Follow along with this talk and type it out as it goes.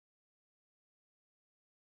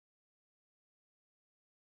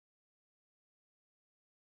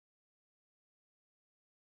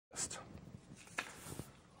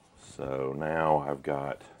So now I've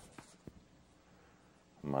got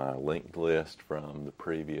my linked list from the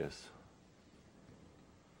previous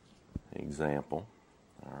example.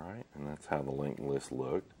 All right, and that's how the linked list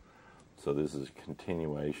looked. So this is a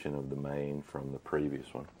continuation of the main from the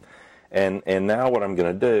previous one. And now what I'm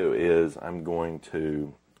going to do is I'm going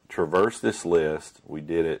to traverse this list. We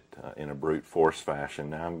did it in a brute force fashion.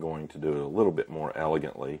 Now I'm going to do it a little bit more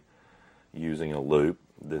elegantly using a loop.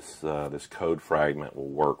 This code fragment will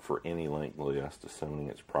work for any linked list, assuming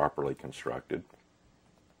it's properly constructed.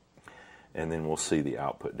 And then we'll see the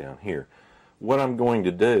output down here. What I'm going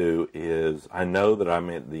to do is, I know that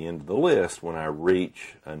I'm at the end of the list when I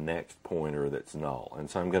reach a next pointer that's null. And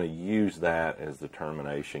so I'm going to use that as the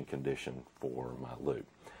termination condition for my loop.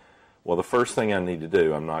 Well, the first thing I need to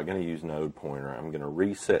do, I'm not going to use node pointer. I'm going to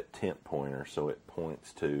reset temp pointer so it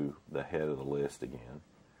points to the head of the list again.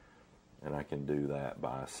 And I can do that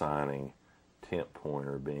by assigning temp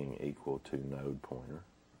pointer being equal to node pointer.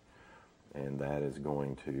 And that is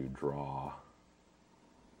going to draw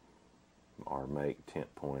or make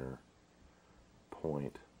temp pointer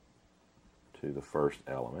point to the first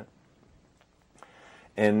element.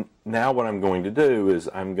 And now what I'm going to do is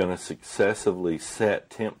I'm going to successively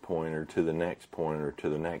set temp pointer to the next pointer to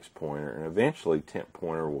the next pointer, and eventually temp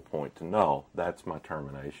pointer will point to null. That's my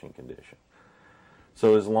termination condition.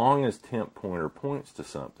 So as long as temp pointer points to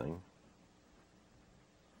something,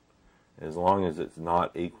 as long as it's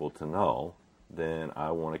not equal to null, then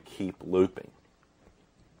I want to keep looping.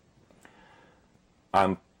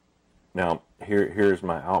 Now here's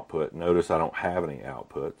my output. Notice I don't have any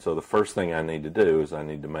output. So the first thing I need to do is I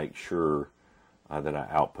need to make sure that I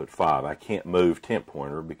output 5. I can't move temp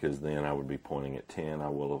pointer because then I would be pointing at 10. I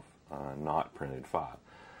will have not printed 5.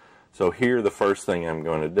 So here the first thing I'm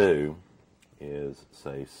going to do is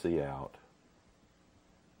say cout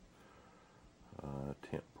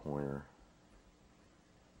temp pointer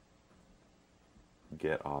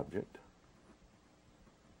get object.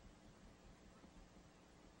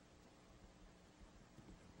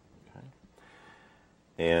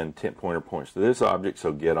 And temp pointer points to this object,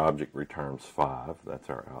 so get object returns 5. That's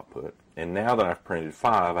our output. And now that I've printed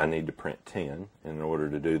 5, I need to print 10. In order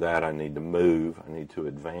to do that, I need to move. I need to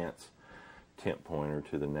advance temp pointer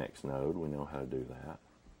to the next node. We know how to do that.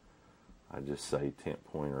 I just say temp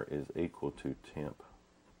pointer is equal to temp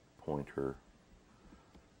pointer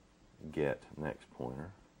get next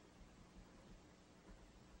pointer.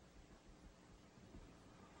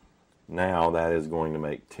 Now that is going to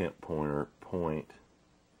make temp pointer point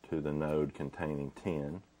to the node containing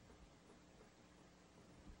 10,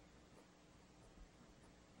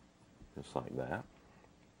 just like that.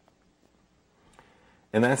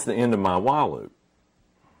 And that's the end of my while loop,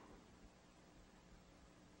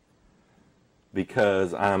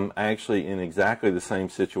 because I'm actually in exactly the same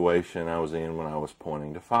situation I was in when I was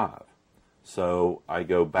pointing to 5. So I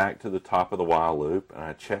go back to the top of the while loop and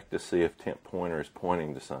I check to see if temp pointer is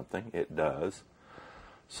pointing to something. It does.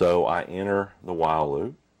 So I enter the while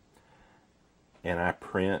loop and I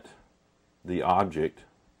print the object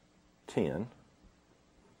 10,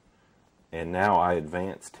 and now I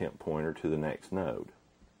advance temp pointer to the next node.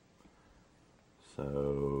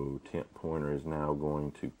 So temp pointer is now going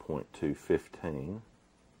to point to 15.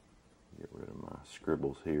 Get rid of my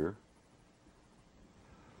scribbles here.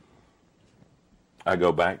 I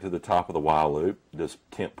go back to the top of the while loop. Does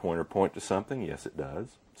temp pointer point to something? Yes, it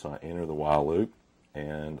does. So I enter the while loop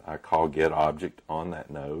and I call get object on that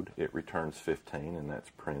node. It returns 15, and that's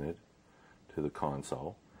printed to the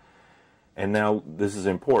console. And now this is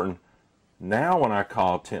important. Now when I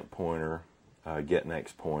call temp pointer get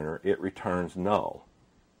next pointer, it returns null,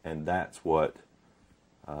 and that's what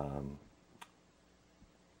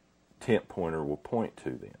temp pointer will point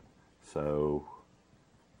to then. So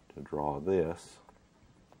to draw this,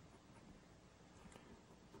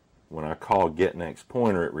 when I call get next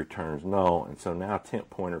pointer, it returns null, and so now temp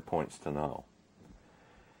pointer points to null.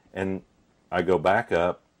 And I go back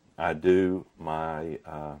up, I do my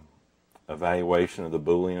evaluation of the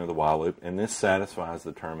Boolean of the while loop, and this satisfies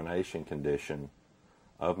the termination condition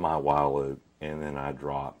of my while loop, and then I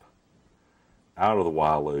drop out of the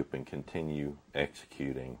while loop and continue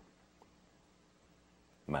executing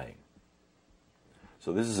main.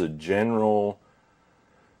 So this is a general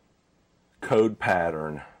code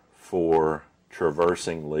pattern for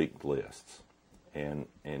traversing linked lists, and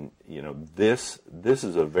you know, this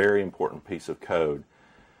is a very important piece of code.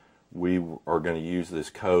 We are going to use this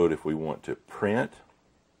code if we want to print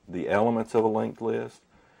the elements of a linked list,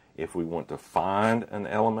 if we want to find an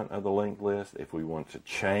element of the linked list, if we want to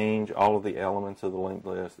change all of the elements of the linked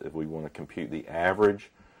list, if we want to compute the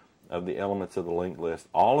average of the elements of the linked list,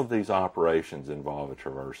 all of these operations involve a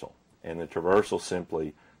traversal. And the traversal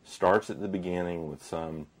simply starts at the beginning with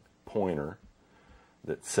some pointer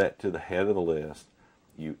that's set to the head of the list.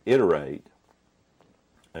 You iterate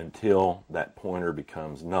until that pointer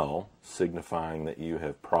becomes null, signifying that you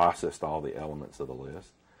have processed all the elements of the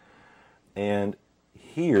list. And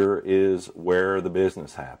here is where the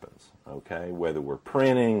business happens, okay? Whether we're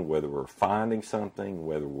printing, whether we're finding something,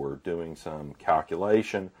 whether we're doing some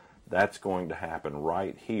calculation, that's going to happen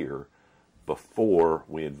right here before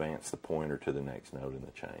we advance the pointer to the next node in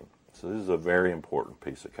the chain. So this is a very important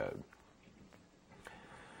piece of code.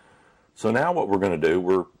 So now what we're going to do,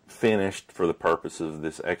 we're finished for the purposes of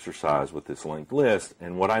this exercise with this linked list,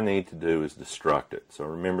 and what I need to do is destruct it. So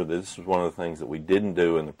remember, this was one of the things that we didn't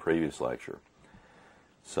do in the previous lecture.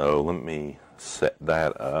 So let me set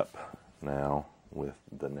that up now with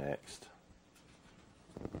the next